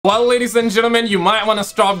Well, ladies and gentlemen, you might want to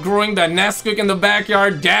stop growing that Nesquik in the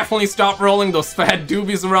backyard. Definitely stop rolling those fat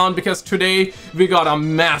doobies around, because today we got a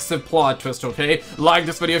massive plot twist, okay? Like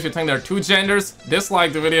this video if you think there are 2 genders.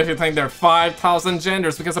 Dislike the video if you think there are 5,000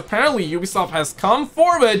 genders, because apparently Ubisoft has come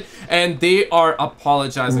forward and they are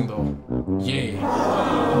apologizing though. Yay.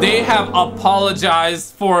 They have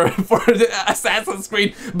apologized for the Assassin's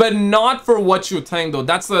Creed, but not for what you think though.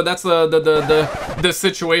 That's the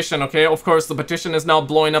situation, okay? Of course, the petition is now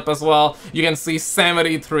blowing up as well. You can see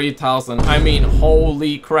 73,000. I mean,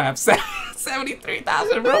 holy crap.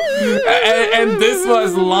 73,000, bro. And this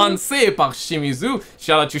was lancé par Shimizu.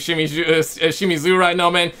 Shout out to Shimizu right now,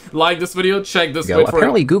 man. Like this video, check this video.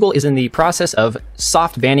 Apparently, Google is in the process of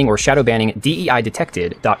soft banning or shadow banning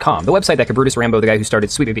DEIdetected.com, the website that Brutus Rambo, the guy who started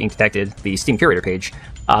Sweet Baby Ink Detected, the Steam curator page,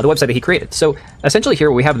 the website that he created. So essentially here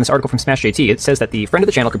what we have in this article from Smash JT, it says that the friend of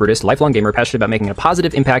the channel, Brutus, lifelong gamer, passionate about making a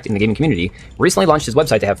positive impact in the gaming community, recently launched his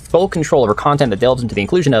website to have full control over content that delves into the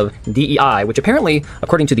inclusion of DEI, which apparently,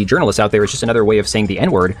 according to the journalists out there, is just another way of saying the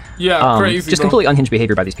N-word. Yeah, crazy, just completely unhinged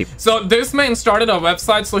behavior by these people. So this man started a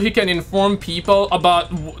website so he can inform people about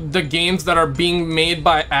the games that are being made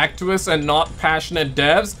by activists and not passionate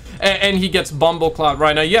devs, and he gets bumbleclap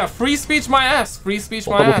right now. Yeah, free speech my ass. Free speech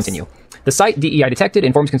my ass. We'll continue. The site DEI Detected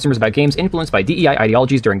informs consumers about games influenced by DEI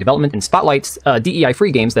ideologies during development and spotlights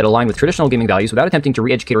DEI-free games that align with traditional gaming values without attempting to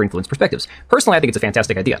re-educate or influence perspectives. Personally, I think it's a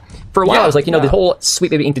fantastic idea. For a while, I was like, you know, the whole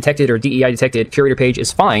Sweet Baby Ink Detected or DEI Detected curator page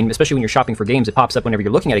is fine, especially when you're shopping for games. It pops up whenever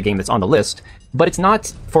you're looking at a game that's on the list, but it's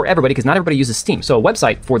not for everybody because not everybody uses Steam. So a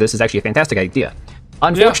website for this is actually a fantastic idea.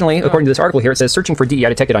 Unfortunately, according to this article here, it says searching for DEI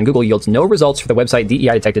Detected on Google yields no results for the website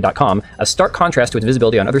DEIdetected.com, a stark contrast to its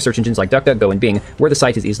visibility on other search engines like DuckDuckGo and Bing, where the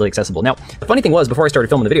site is easily accessible. Now, the funny thing was, before I started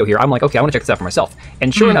filming the video here, I'm like, okay, I want to check this out for myself.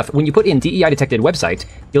 And sure enough, when you put in DEI Detected website,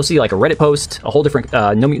 you'll see like a Reddit post, a whole different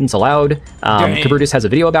No Mutants Allowed. Kabrutus has a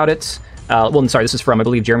video about it. Well, sorry, this is from, I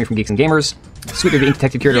believe, Jeremy from Geeks and Gamers. Sweet Baby Ink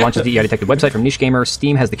Detected curator launches DEI Detected website from Niche Gamer.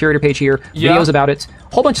 Steam has the curator page here. Videos about it.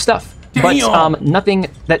 Whole bunch of stuff. But nothing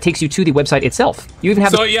that takes you to the website itself. You even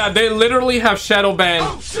have yeah, they literally have shadow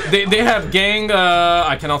ban. They have gang.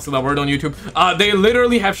 I cannot say that word on YouTube. They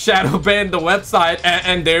literally have shadow banned the website,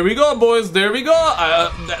 and there we go, boys. There we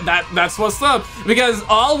go. That's what's up. Because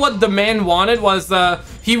all what the man wanted was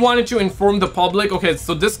he wanted to inform the public. Okay,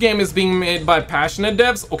 so this game is being made by passionate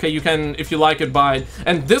devs. Okay, you can, if you like it, buy it.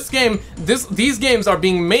 And this game, these games are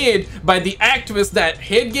being made by the activists that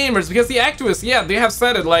hate gamers, because the activists, yeah, they have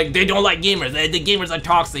said it, like they don't like gamers. The gamers are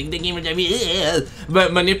toxic. The gamers are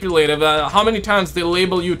but manipulative. How many times they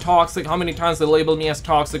label you toxic? How many times they label me as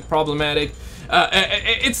toxic, problematic?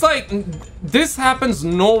 It's like this happens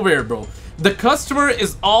nowhere, bro. The customer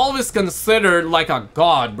is always considered like a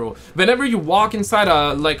god, bro. Whenever you walk inside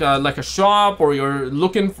a shop, or you're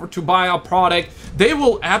looking to buy a product, they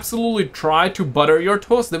will absolutely try to butter your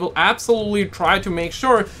toast. They will absolutely try to make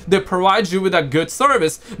sure they provide you with a good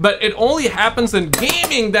service. But it only happens in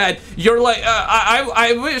gaming that you're like,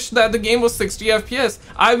 I wish that the game was 60 FPS.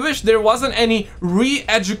 I wish there wasn't any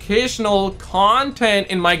re-educational content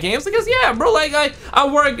in my games, because yeah, bro, like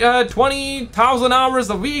I work 20,000 hours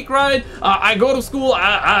a week, right? I go to school,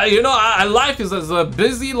 you know, life is as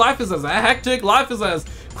busy, life is as hectic, life is as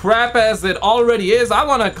crap as it already is. I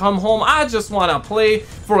want to come home, I just want to play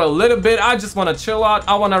for a little bit, I just want to chill out,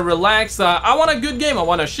 I want to relax, I want a good game, I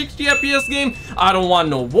want a 60 FPS game, I don't want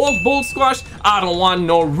no woke bull squash, I don't want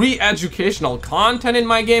no re-educational content in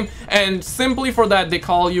my game, and simply for that they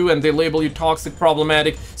call you and they label you toxic,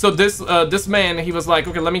 problematic. So this man, he was like,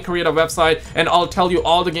 okay, let me create a website and I'll tell you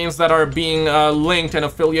all the games that are being linked and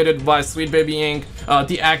affiliated by Sweet Baby Ink,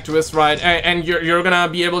 the activist, right? And you're gonna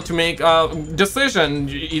be able to make a decision.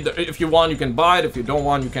 Either if you want, you can buy it. If you don't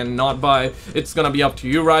want, you can not buy it. It's gonna be up to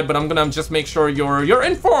you, right? But I'm gonna just make sure you're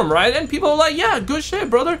informed, right? And people are like, yeah, good shit,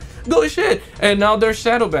 brother, good shit. And now they're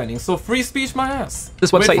shadow banning. So free speech my ass.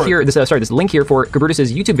 This website here, this link here for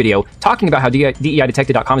Kabrutus's YouTube video talking about how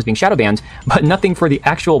DEIdetected.com is being shadow banned, but nothing for the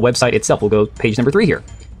actual website itself. We'll go page number 3 here.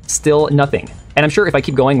 Still nothing. And I'm sure if I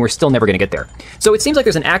keep going, we're still never going to get there. So it seems like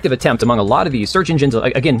there's an active attempt among a lot of these search engines,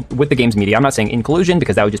 again, with the games media. I'm not saying in collusion,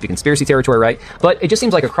 because that would just be conspiracy territory, right? But it just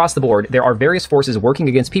seems like across the board, there are various forces working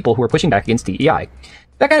against people who are pushing back against DEI.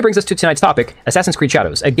 That kind of brings us to tonight's topic, Assassin's Creed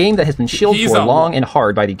Shadows, a game that has been shielded for long and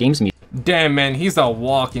hard by the games media. Damn, man, he's a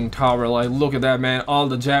walking tower. Like, look at that, man. All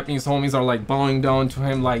the Japanese homies are like bowing down to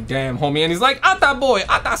him like, damn, homie. And he's like, atta boy,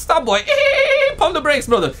 atta stop boy, pump the brakes,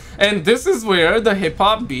 brother. And this is where the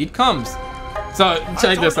hip-hop beat comes. So,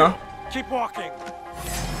 check this out. Keep walking.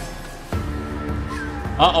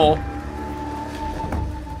 Uh-oh.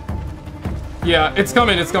 Yeah, it's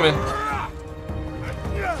coming, it's coming.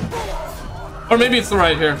 Or maybe it's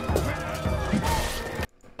right here.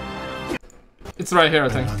 It's right here, I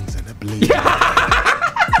think. Dude,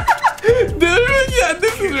 yeah,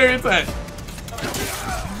 this is very tight.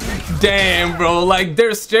 Damn, bro, like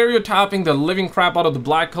they're stereotyping the living crap out of the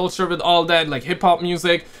black culture with all that like hip-hop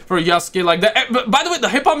music for Yasuke, like that. But by the way, the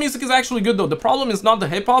hip-hop music is actually good though. The problem is not the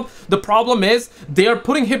hip-hop, the problem is they are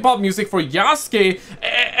putting hip-hop music for Yasuke,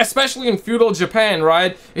 especially in feudal Japan,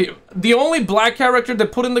 right? The only black character they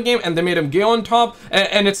put in the game, and they made him gay on top,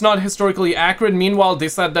 and it's not historically accurate. Meanwhile, they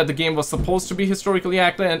said that the game was supposed to be historically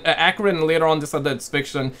accurate, and later on they said that it's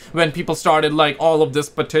fiction when people started like all of this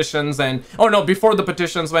petitions and, or no, before the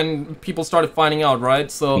petitions when people started finding out, right?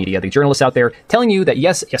 So media, the journalists out there telling you that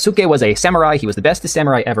yes, Yasuke was a samurai, he was the bestest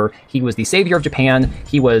samurai ever, he was the savior of Japan,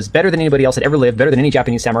 he was better than anybody else that ever lived, better than any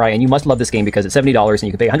Japanese samurai, and you must love this game because it's $70 and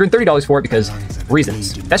you can pay $130 for it because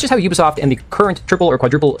reasons. That's just how Ubisoft and the current triple or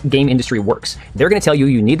quadruple game industry works. They're going to tell you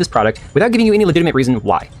you need this product without giving you any legitimate reason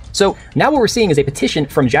why. So now what we're seeing is a petition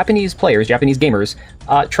from Japanese players, Japanese gamers,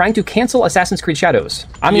 trying to cancel Assassin's Creed Shadows.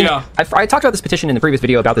 I mean, yeah. I talked about this petition in the previous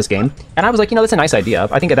video about this game, and I was like, you know, that's a nice idea.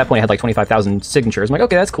 I think at that point I had like 25,000 signatures. I'm like,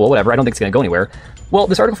 okay, that's cool, whatever. I don't think it's going to go anywhere. Well,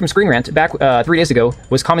 this article from Screen Rant back 3 days ago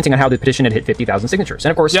was commenting on how the petition had hit 50,000 signatures.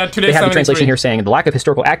 And of course, yeah, they have the translation here saying the lack of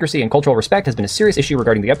historical accuracy and cultural respect has been a serious issue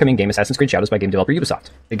regarding the upcoming game Assassin's Creed Shadows by game developer Ubisoft.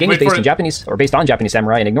 The game is based on Japanese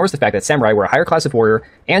samurai and ignores the fact that samurai were a higher class of warrior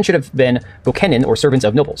and should have been gokenin or servants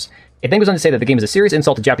of nobles. It then goes on to say that the game is a serious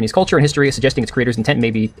insult to Japanese culture and history, suggesting its creator's intent may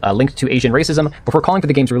be linked to Asian racism, before calling for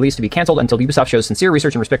the game's release to be cancelled until Ubisoft shows sincere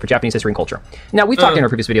research and respect for Japanese history and culture. Now, we've talked in our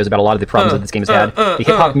previous videos about a lot of the problems that this game has had. The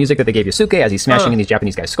hip-hop music that they gave Yasuke as he's smashing in these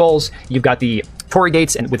Japanese guys' skulls. You've got the torii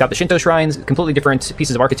gates and without the Shinto shrines, completely different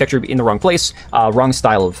pieces of architecture in the wrong place, wrong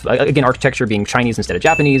style of, again, architecture being Chinese instead of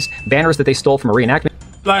Japanese, banners that they stole from a reenactment.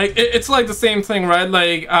 Like, it's like the same thing, right?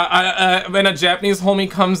 Like, when a Japanese homie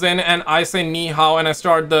comes in and I say ni hao and I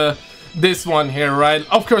start this one here, right?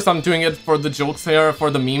 Of course, I'm doing it for the jokes here,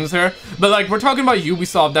 for the memes here. But, like, we're talking about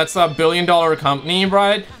Ubisoft. That's a billion-dollar company,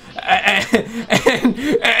 right? And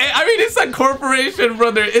I mean, it's a corporation,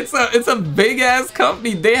 brother. It's a big-ass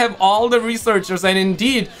company. They have all the researchers. And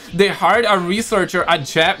indeed, they hired a researcher, a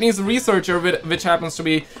Japanese researcher, which happens to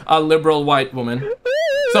be a liberal white woman.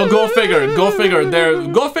 So go figure, go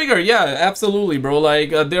figure, yeah, absolutely, bro.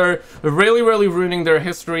 Like, they're really ruining their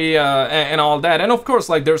history and all that. And of course,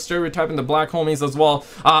 like, they're stereotyping the black homies as well.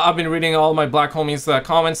 I've been reading all my black homies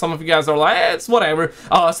comments. Some of you guys are like, it's whatever.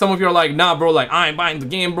 Some of you are like, nah, bro, like, I ain't buying the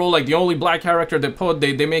game, bro. Like, the only black character they put,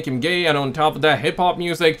 they make him gay. And on top of that, hip-hop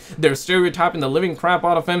music, they're stereotyping the living crap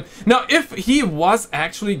out of him. Now, if he was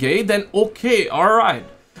actually gay, then okay, alright.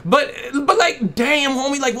 But like, damn,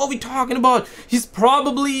 homie, like, what we talking about? He's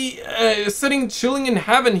probably sitting, chilling in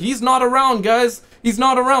heaven. He's not around, guys. He's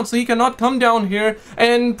not around, so he cannot come down here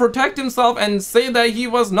and protect himself and say that he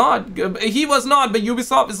was not. He was not, but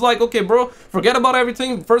Ubisoft is like, okay, bro, forget about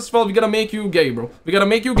everything. First of all, we gotta make you gay, bro. We gotta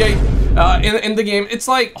make you gay in the game. It's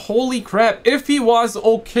like, holy crap, if he was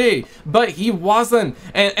okay, but he wasn't.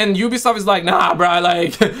 And Ubisoft is like, nah, bro,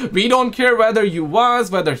 like, we don't care whether he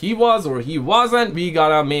was or he wasn't. We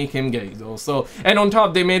gotta make him gay, though. So, and on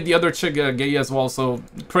top, they made the other chick gay as well, so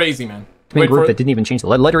crazy, man. Group that didn't even change the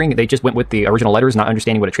lettering. They just went with the original letters, not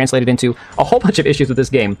understanding what it translated into. A whole bunch of issues with this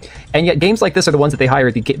game. And yet games like this are the ones that they hire,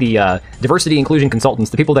 the diversity inclusion consultants,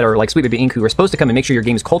 the people that are like Sweet Baby Ink, who are supposed to come and make sure your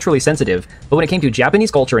game is culturally sensitive. But when it came to Japanese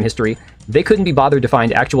culture and history, they couldn't be bothered to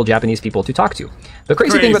find actual Japanese people to talk to. The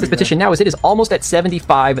crazy thing about this petition now is it is almost at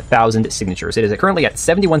 75,000 signatures. It is currently at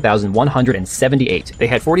 71,178. They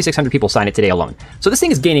had 4,600 people sign it today alone. So this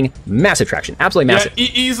thing is gaining massive traction. Absolutely massive. Yeah,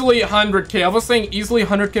 easily 100k. I was saying easily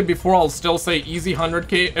 100k before. I'll still say easy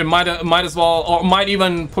 100k. It might as well, or might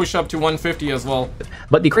even push up to 150 as well.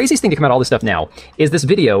 But the craziest thing to come out of all this stuff now is this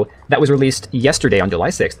video that was released yesterday on July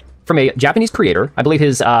 6th from a Japanese creator. I believe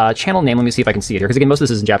his channel name, let me see if I can see it here, because again, most of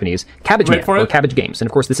this is in Japanese. Cabbage Man, or Cabbage Games. And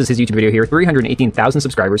of course, this is his YouTube video here, 318,000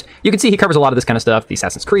 subscribers. You can see he covers a lot of this kind of stuff, the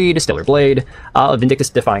Assassin's Creed, Stellar Blade,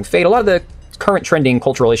 Vindictus Defying Fate, a lot of the current trending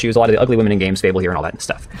cultural issues, a lot of the ugly women in games fable here and all that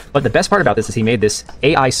stuff. But the best part about this is he made this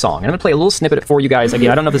AI song. And I'm going to play a little snippet for you guys.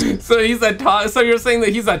 Again, I don't know if this... So you're saying that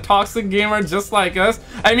he's a toxic gamer just like us?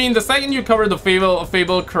 I mean, the second you cover the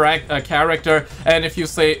fable correct character, and if you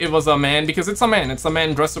say it was a man, because it's a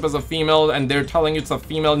man dressed up as a female, and they're telling you it's a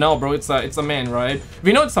female. No, bro, it's a man, right?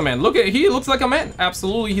 We know it's a man. Look at, he looks like a man.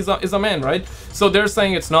 Absolutely, he's a man, right? So they're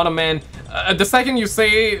saying it's not a man. The second you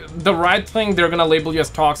say the right thing, they're gonna label you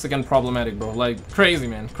as toxic and problematic, bro. bro. Like, crazy,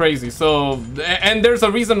 man. Crazy. So, and there's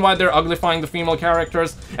a reason why they're uglifying the female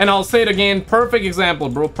characters. And I'll say it again, perfect example,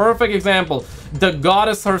 bro. Perfect example. The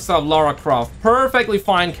goddess herself, Lara Croft. Perfectly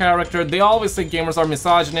fine character. They always say gamers are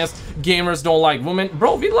misogynist. Gamers don't like women.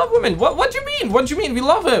 Bro, we love women. What do you mean? What do you mean? We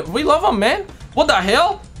love it. We love them, man. What the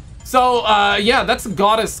hell? So, yeah, that's the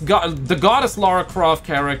goddess Lara Croft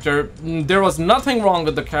character. There was nothing wrong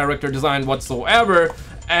with the character design whatsoever.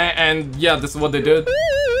 And yeah, this is what they did.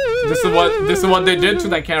 This is what they did to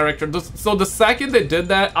that character. So the second they did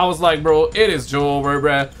that, I was like, bro, it is Joe over,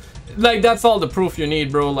 bro. Like, that's all the proof you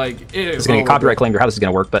need, bro. Like, it is. It's gonna get copyright claimed or how this is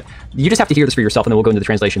gonna work, but you just have to hear this for yourself, and then we'll go into the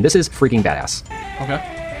translation. This is freaking badass. Okay.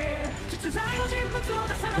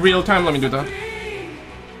 Real time, let me do that.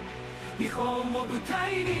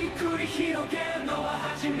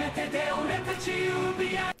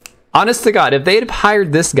 Honest to God, if they had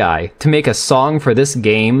hired this guy to make a song for this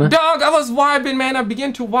game... Dog, I was vibing, man. I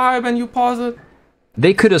began to vibe and you pause it.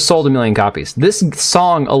 They could have sold 1 million copies. This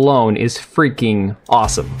song alone is freaking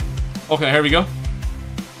awesome. Okay, here we go.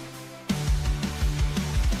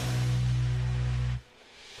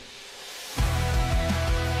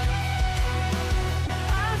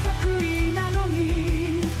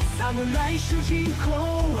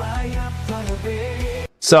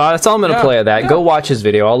 So that's all I'm going to play of that. Go watch his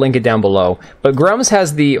video. I'll link it down below. But Grums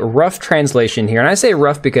has the rough translation here. And I say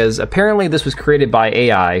rough because apparently this was created by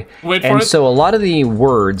AI. Wait for and it. so a lot of the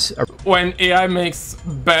words... When AI makes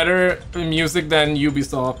better music than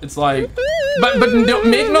Ubisoft, it's like... But no,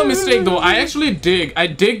 make no mistake though, I actually dig. I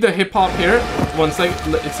dig the hip-hop here. One sec,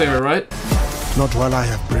 it's here, right? Not while I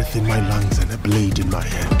have breath in my lungs and a blade in my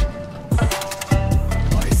head.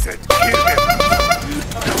 I said kill him!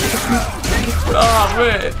 Oh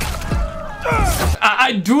man,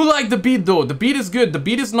 I do like the beat though. The beat is good. The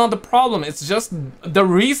beat is not the problem. It's just the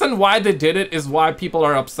reason why they did it is why people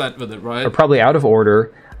are upset with it, right? Are probably out of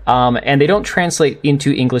order, and they don't translate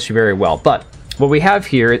into English very well. But what we have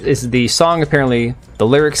here is the song. Apparently, the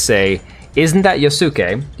lyrics say, "Isn't that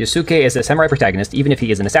Yosuke? Yosuke is a samurai protagonist, even if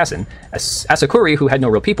he is an assassin. Asakuri, who had no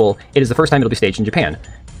real people, it is the first time it'll be staged in Japan.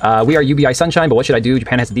 We are UBI Sunshine, but what should I do?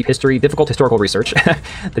 Japan has a deep history, difficult historical research.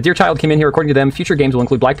 The dear child came in here. According to them, future games will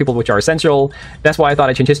include black people, which are essential. That's why I thought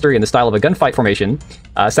I'd change history in the style of a gunfight formation.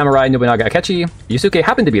 Samurai Nobunaga Akechi. Yosuke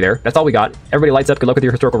happened to be there. That's all we got. Everybody lights up. Good luck with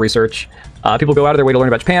your historical research. People go out of their way to learn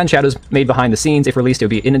about Japan. Shadows made behind the scenes. If released, it would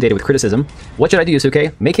be inundated with criticism. What should I do,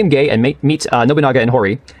 Yosuke? Make him gay and meet Nobunaga and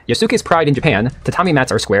Hori. Yosuke's pride in Japan. Tatami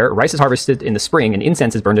mats are square. Rice is harvested in the spring, and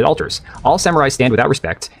incense is burned at altars. All samurai stand without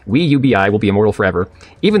respect. We, UBI, will be immortal forever.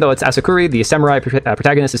 Even though it's Asakuri, the samurai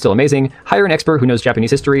protagonist is still amazing. Hire an expert who knows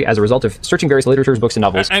Japanese history as a result of searching various literatures, books, and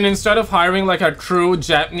novels." And instead of hiring like a true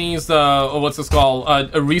Japanese, what's this called,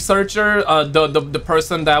 a researcher, the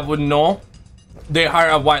person that would know, they hire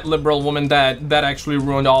a white liberal woman that actually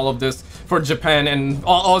ruined all of this for Japan. And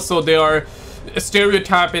also they are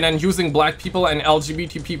stereotyping and using black people and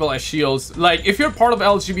LGBT people as shields. Like, if you're part of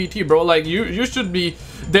LGBT, bro, like you should be.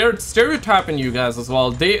 They're stereotyping you guys as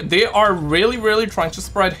well. They are really trying to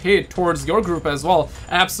spread hate towards your group as well.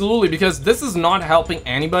 Absolutely, because this is not helping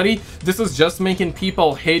anybody. This is just making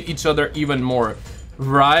people hate each other even more,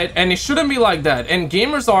 right? And it shouldn't be like that. And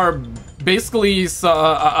gamers are basically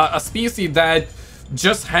a species that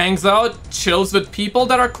just hangs out, chills with people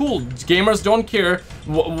that are cool. Gamers don't care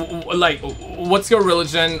like what's your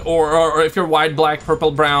religion, or if you're white, black, purple,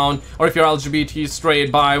 brown, or if you're LGBT, straight,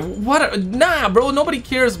 bi, what? Nah, bro, nobody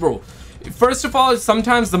cares, bro. First of all,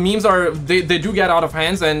 sometimes the memes are, they do get out of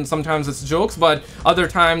hands, and sometimes it's jokes, but other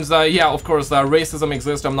times, yeah, of course, racism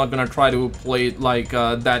exists. I'm not gonna try to play it like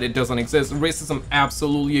that it doesn't exist. Racism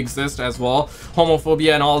absolutely exists as well.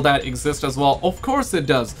 Homophobia and all that exists as well. Of course it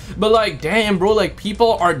does. But like, damn, bro, like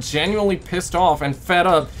people are genuinely pissed off and fed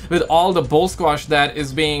up with all the bull squash that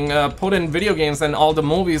is being put in video games and all the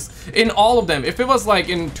movies, in all of them. If it was like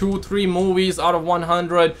in 2-3 movies out of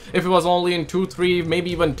 100, if it was only in 2-3,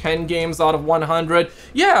 maybe even 10 games out of 100,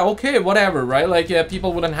 yeah, okay, whatever, right? Like, yeah,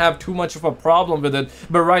 people wouldn't have too much of a problem with it.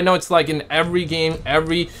 But right now it's like in every game,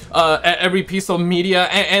 every piece of media,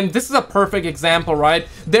 and this is a perfect example, right?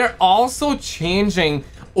 They're also changing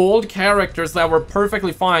old characters that were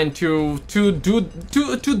perfectly fine to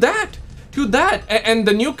that, and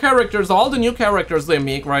the new characters, all the new characters they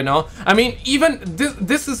make right now, I mean, even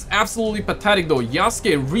this is absolutely pathetic though.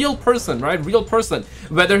 Yasuke, real person, right? Real person.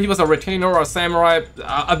 Whether he was a retainer or a samurai,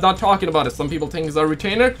 I'm not talking about it. Some people think he's a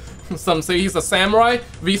retainer. some say he's a samurai.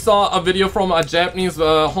 We saw a video from a Japanese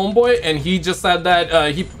homeboy, and he just said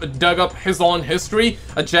that he dug up his own history.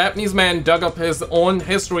 A Japanese man dug up his own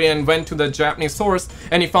history and went to the Japanese source,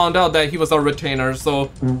 and he found out that he was a retainer.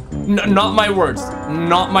 So not my words,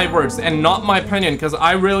 not my words, and not my opinion, because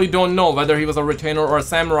I really don't know whether he was a retainer or a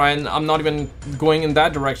samurai, and I'm not even going in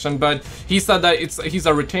that direction. But he said that he's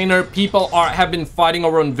a retainer. People have been fighting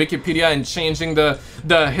over on Wikipedia and changing the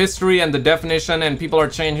history and the definition, and people are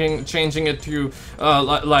changing it to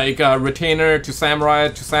retainer to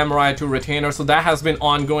samurai to retainer. So that has been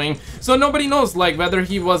ongoing. So nobody knows like whether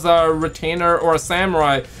he was a retainer or a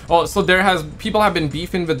samurai. Oh, so people have been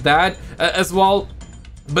beefing with that as well.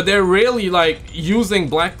 But they're really like using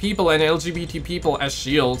black people and LGBT people as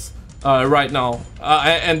shields right now,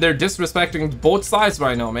 and they're disrespecting both sides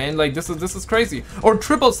right now, man. Like this is crazy. Or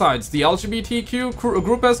triple sides, the LGBTQ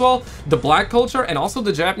group as well, the black culture, and also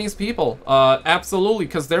the Japanese people. Absolutely,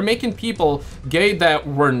 because they're making people gay that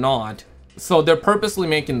were not. So they're purposely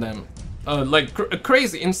making them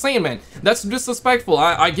crazy, insane, man. That's disrespectful.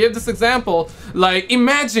 I gave this example. Like,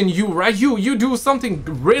 imagine you, right? You do something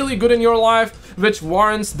really good in your life, which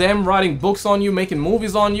warrants them writing books on you, making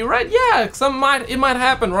movies on you, right? Yeah, it might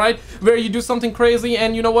happen, right? Where you do something crazy,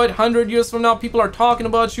 and you know what? 100 years from now, people are talking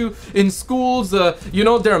about you in schools. You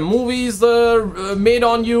know, there are movies made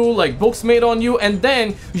on you, like books made on you, and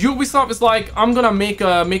then Ubisoft is like, I'm gonna make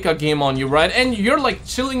a game on you, right? And you're like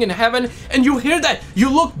chilling in heaven, and you hear that. You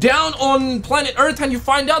look down on planet Earth and you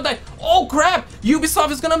find out that, oh crap,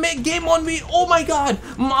 Ubisoft is gonna make game on me. Oh my god,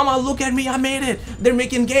 mama, look at me, I made it. They're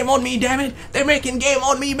making game on me, damn it. They're making game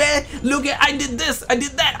on me, man. Look at, I did this, I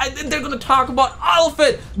did that, they're gonna talk about all of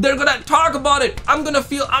it. They're gonna talk about it.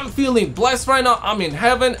 I'm feeling blessed right now. I'm in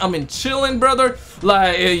heaven, I'm in chilling, brother.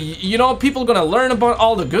 Like, you know, people gonna learn about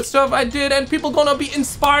all the good stuff I did, and people gonna be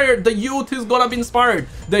inspired. The youth is gonna be inspired.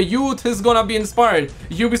 The youth is gonna be inspired.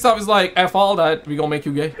 Ubisoft is like, F all that, we gonna make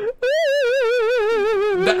you gay.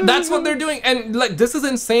 That's what they're doing, and like, this is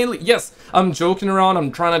insanely, yes, I'm joking around,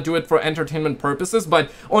 I'm trying to do it for entertainment purposes,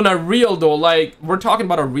 but on a real though, like, we're talking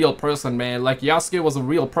about a real person, man. Like, Yasuke was a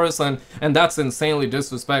real person, and that's insanely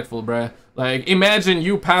disrespectful, bruh. Like, imagine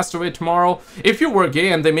you passed away tomorrow. If you were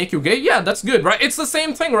gay and they make you gay, yeah, that's good, right? It's the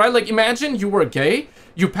same thing, right? Like, imagine you were gay,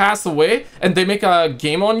 you pass away, and they make a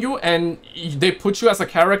game on you, and they put you as a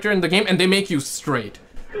character in the game, and they make you straight.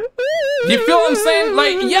 You feel what I'm saying?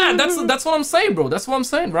 Like, yeah, that's what I'm saying, bro. That's what I'm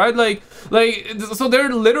saying, right? Like, so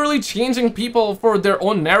they're literally changing people for their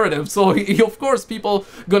own narrative. So of course people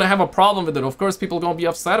gonna have a problem with it. Of course people gonna be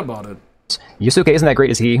upset about it. Yusuke isn't that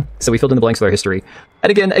great as he, so we filled in the blanks with our history.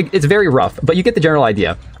 And again, it's very rough, but you get the general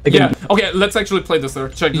idea. Again, yeah, okay, let's actually play this, sir.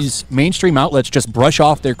 Check this. These mainstream outlets just brush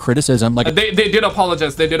off their criticism. Like they did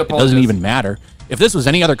apologize. They did apologize. It doesn't even matter. If this was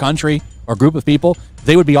any other country or group of people,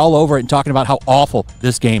 they would be all over it and talking about how awful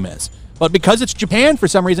this game is. But because it's Japan, for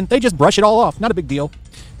some reason, they just brush it all off. Not a big deal.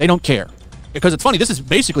 They don't care. Because it's funny, this is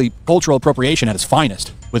basically cultural appropriation at its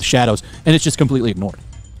finest with Shadows, and it's just completely ignored.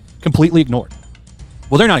 Completely ignored.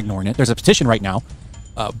 Well, they're not ignoring it. There's a petition right now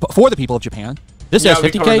for the people of Japan. This says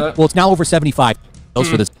 50K. Well, it's now over 75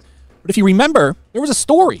 for this. But if you remember, there was a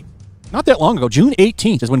story not that long ago. June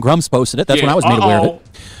 18th is when Grumps posted it. That's when I was made aware of it.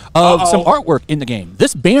 Of some artwork in the game.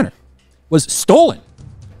 This banner was stolen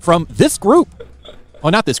from this group.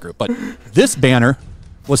 Well, not this group, but this banner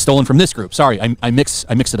was stolen from this group. Sorry, I mixed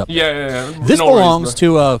it up. Yeah. This belongs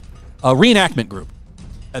to a reenactment group.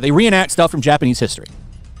 They reenact stuff from Japanese history.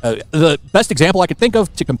 The best example I could think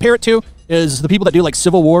of to compare it to is the people that do like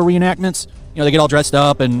Civil War reenactments. You know, they get all dressed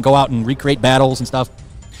up and go out and recreate battles and stuff.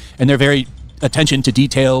 And they're very attention to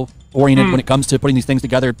detail oriented when it comes to putting these things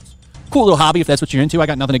together. Cool little hobby if that's what you're into. I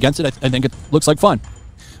got nothing against it. I think it looks like fun.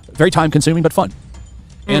 Very time consuming, but fun.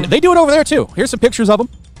 And they do it over there too. Here's some pictures of them.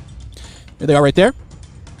 There they are right there.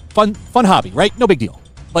 Fun hobby, right? No big deal.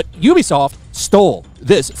 But Ubisoft stole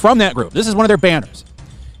this from that group. This is one of their banners.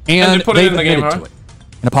 And they put it in the game, to it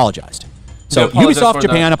and apologized. So Ubisoft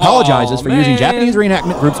Japan apologizes for using Japanese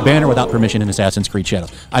reenactment group's banner without permission in Assassin's Creed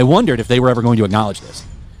Shadows. I wondered if they were ever going to acknowledge this.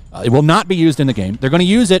 It will not be used in the game. They're going to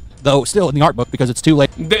use it, though, still in the art book because it's too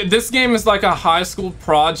late. This game is like a high school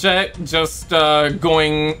project just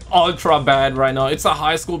going ultra bad right now. It's a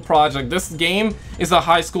high school project. This game is a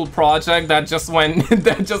high school project that just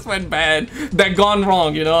went bad, that gone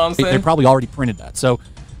wrong, you know what I'm saying? They probably already printed that. So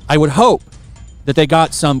I would hope that they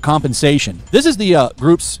got some compensation. This is the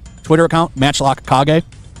group's Twitter account, Matchlock Kage,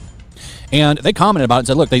 and they commented about it and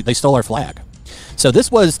said, look, they stole our flag. So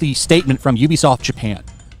this was the statement from Ubisoft Japan.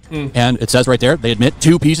 And it says right there, they admit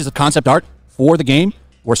 2 pieces of concept art for the game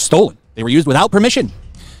were stolen. They were used without permission.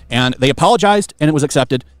 And they apologized, and it was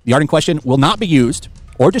accepted. The art in question will not be used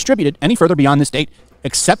or distributed any further beyond this date,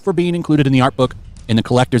 except for being included in the art book in the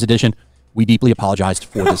collector's edition. We deeply apologized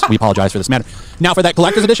for this. We apologize for this matter. Now, for that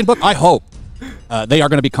collector's edition book, I hope they are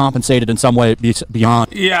going to be compensated in some way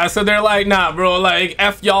beyond. Yeah, so they're like, nah, bro, like,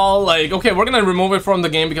 F y'all, like, okay, we're gonna remove it from the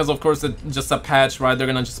game because, of course, it's just a patch, right? They're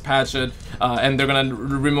gonna just patch it, and they're gonna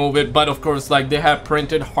remove it, but, of course, like, they have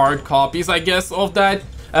printed hard copies, I guess, of that,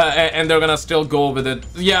 and they're gonna still go with it.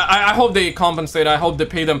 Yeah, I hope they compensate. I hope they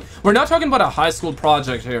pay them. We're not talking about a high school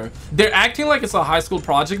project here. They're acting like it's a high school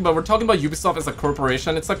project, but we're talking about Ubisoft as a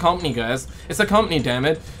corporation. It's a company, guys. It's a company, damn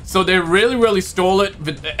it. So they really stole it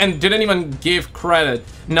and didn't even give credit.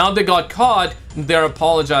 Now they got caught. They're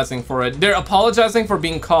apologizing for it. They're apologizing for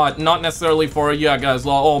being caught, not necessarily for, yeah, guys,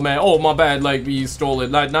 oh man, oh my bad, like we stole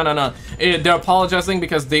it. Like, no. They're apologizing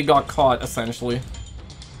because they got caught, essentially.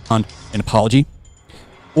 On an apology.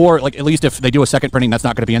 Or, like, at least if they do a second printing, that's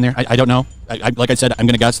not going to be in there. I don't know. Like I said, I'm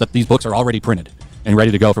going to guess that these books are already printed and ready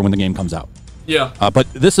to go for when the game comes out. Yeah. But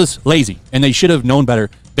this is lazy, and they should have known better.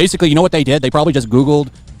 Basically, you know what they did? They probably just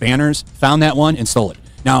Googled banners, found that one, and stole it.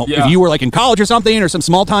 Now, if you were, like, in college or something, or some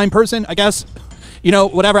small-time person, I guess, you know,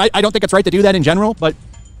 whatever. I don't think it's right to do that in general, but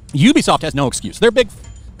Ubisoft has no excuse. They're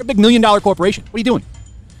a big million-dollar corporation. What are you doing?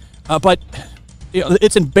 But, you know,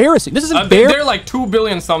 it's embarrassing. This is embarrassing. They're like 2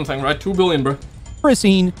 billion something, right? 2 billion, bro.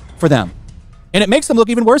 Embarrassing for them, and it makes them look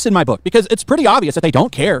even worse in my book because it's pretty obvious that they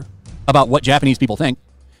don't care about what Japanese people think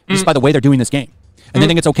just by the way they're doing this game, and they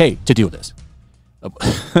think it's okay to do this.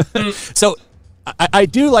 So I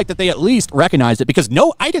do like that they at least recognized it, because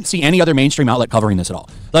I didn't see any other mainstream outlet covering this at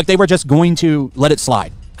all. Like, they were just going to let it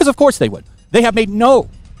slide, because of course they would. They have made no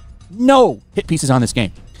hit pieces on this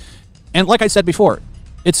game, and like I said before,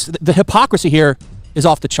 it's the hypocrisy here is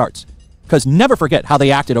off the charts. Because never forget how they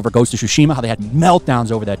acted over Ghost of Tsushima, how they had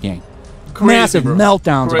meltdowns over that game. Massive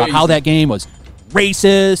meltdowns about how that game was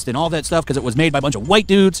racist and all that stuff because it was made by a bunch of white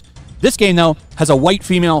dudes. This game, though, has a white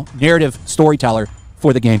female narrative storyteller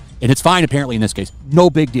for the game, and it's fine apparently in this case. No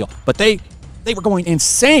big deal. But they were going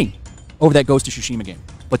insane over that Ghost of Tsushima game.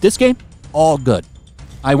 But this game, all good.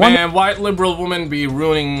 Man, white liberal women be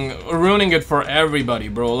ruining it for everybody,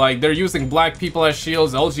 bro. Like, they're using black people as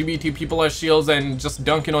shields, LGBT people as shields, and just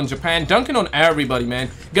dunking on Japan, dunking on everybody,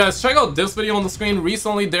 man. Guys, check out this video on the screen.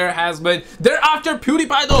 Recently, they're after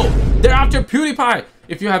PewDiePie, though. They're after PewDiePie.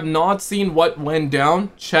 If you have not seen what went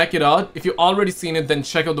down, check it out. If you already seen it, then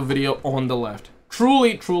check out the video on the left.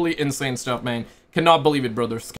 Truly insane stuff, man. Cannot believe it, brothers.